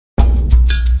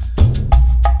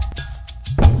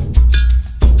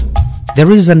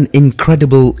There is an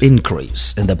incredible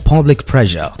increase in the public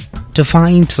pressure to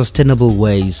find sustainable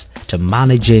ways to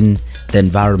managing the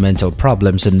environmental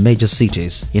problems in major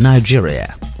cities in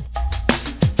Nigeria.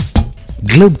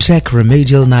 Globetech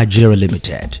Remedial Nigeria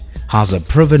Limited has a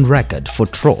proven record for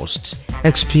trust,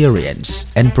 experience,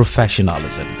 and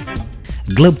professionalism.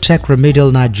 Globetech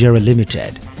Remedial Nigeria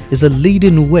Limited is a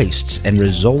leading waste and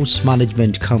resource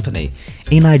management company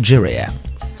in Nigeria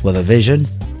with a vision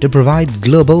to provide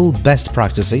global best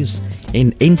practices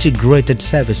in integrated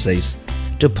services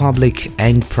to public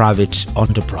and private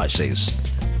enterprises.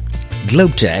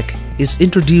 Globetech is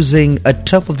introducing a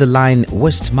top-of-the-line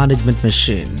waste management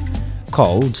machine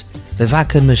called the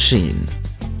Vaccon Machine.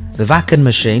 The Vaccon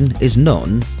Machine is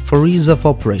known for ease of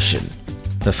operation,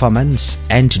 performance,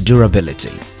 and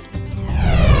durability.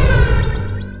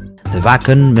 The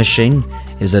Vaccon Machine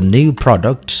is a new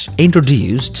product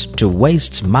introduced to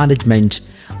waste management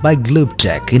by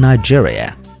Globetech in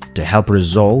Nigeria to help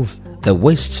resolve the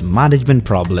waste management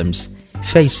problems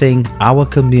facing our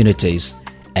communities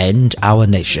and our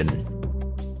nation.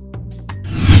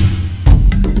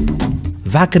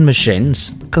 Vaccon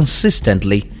machines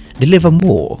consistently deliver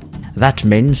more. That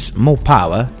means more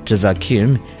power to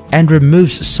vacuum and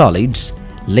removes solids,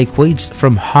 liquids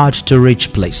from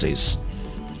hard-to-reach places.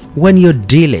 When you're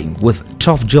dealing with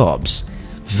tough jobs,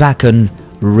 Vaccon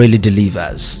really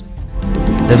delivers.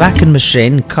 The Vaccon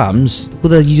machine comes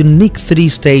with a unique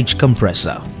 3-stage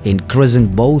compressor, increasing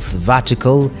both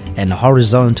vertical and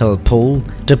horizontal pull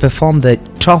to perform the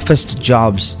toughest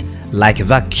jobs like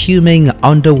vacuuming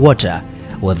underwater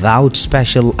without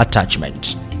special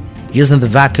attachment. Using the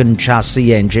Vaccon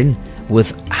chassis engine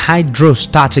with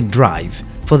hydrostatic drive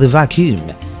for the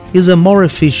vacuum is a more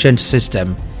efficient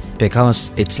system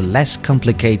because it's less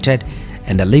complicated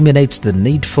and eliminates the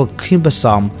need for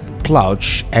cumbersome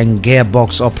clutch and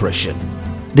gearbox operation.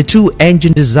 The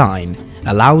two-engine design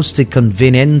allows the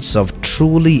convenience of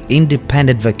truly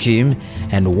independent vacuum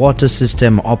and water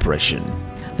system operation.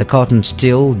 The cotton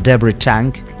steel debris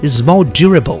tank is more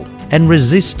durable and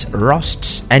resists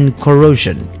rusts and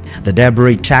corrosion. The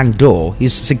debris tank door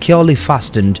is securely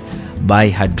fastened by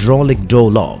hydraulic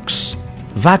door locks.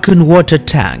 Vacuum water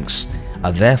tanks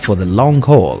are there for the long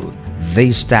haul.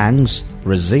 These tanks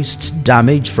resist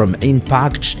damage from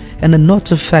impact and are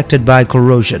not affected by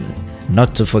corrosion.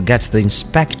 Not to forget the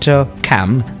inspector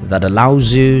cam that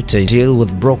allows you to deal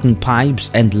with broken pipes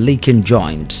and leaking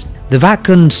joints. The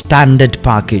Vaccon standard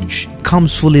package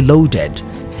comes fully loaded.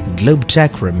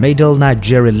 Globetech Remedial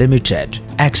Nigeria Limited,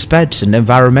 experts in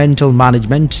environmental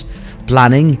management,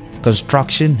 planning,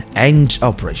 construction, and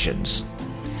operations.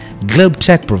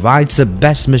 Globetech provides the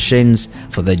best machines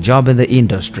for the job in the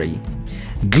industry.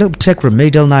 Globetech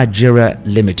Remedial Nigeria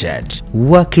Limited,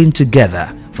 working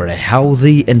together for a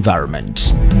healthy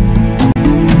environment.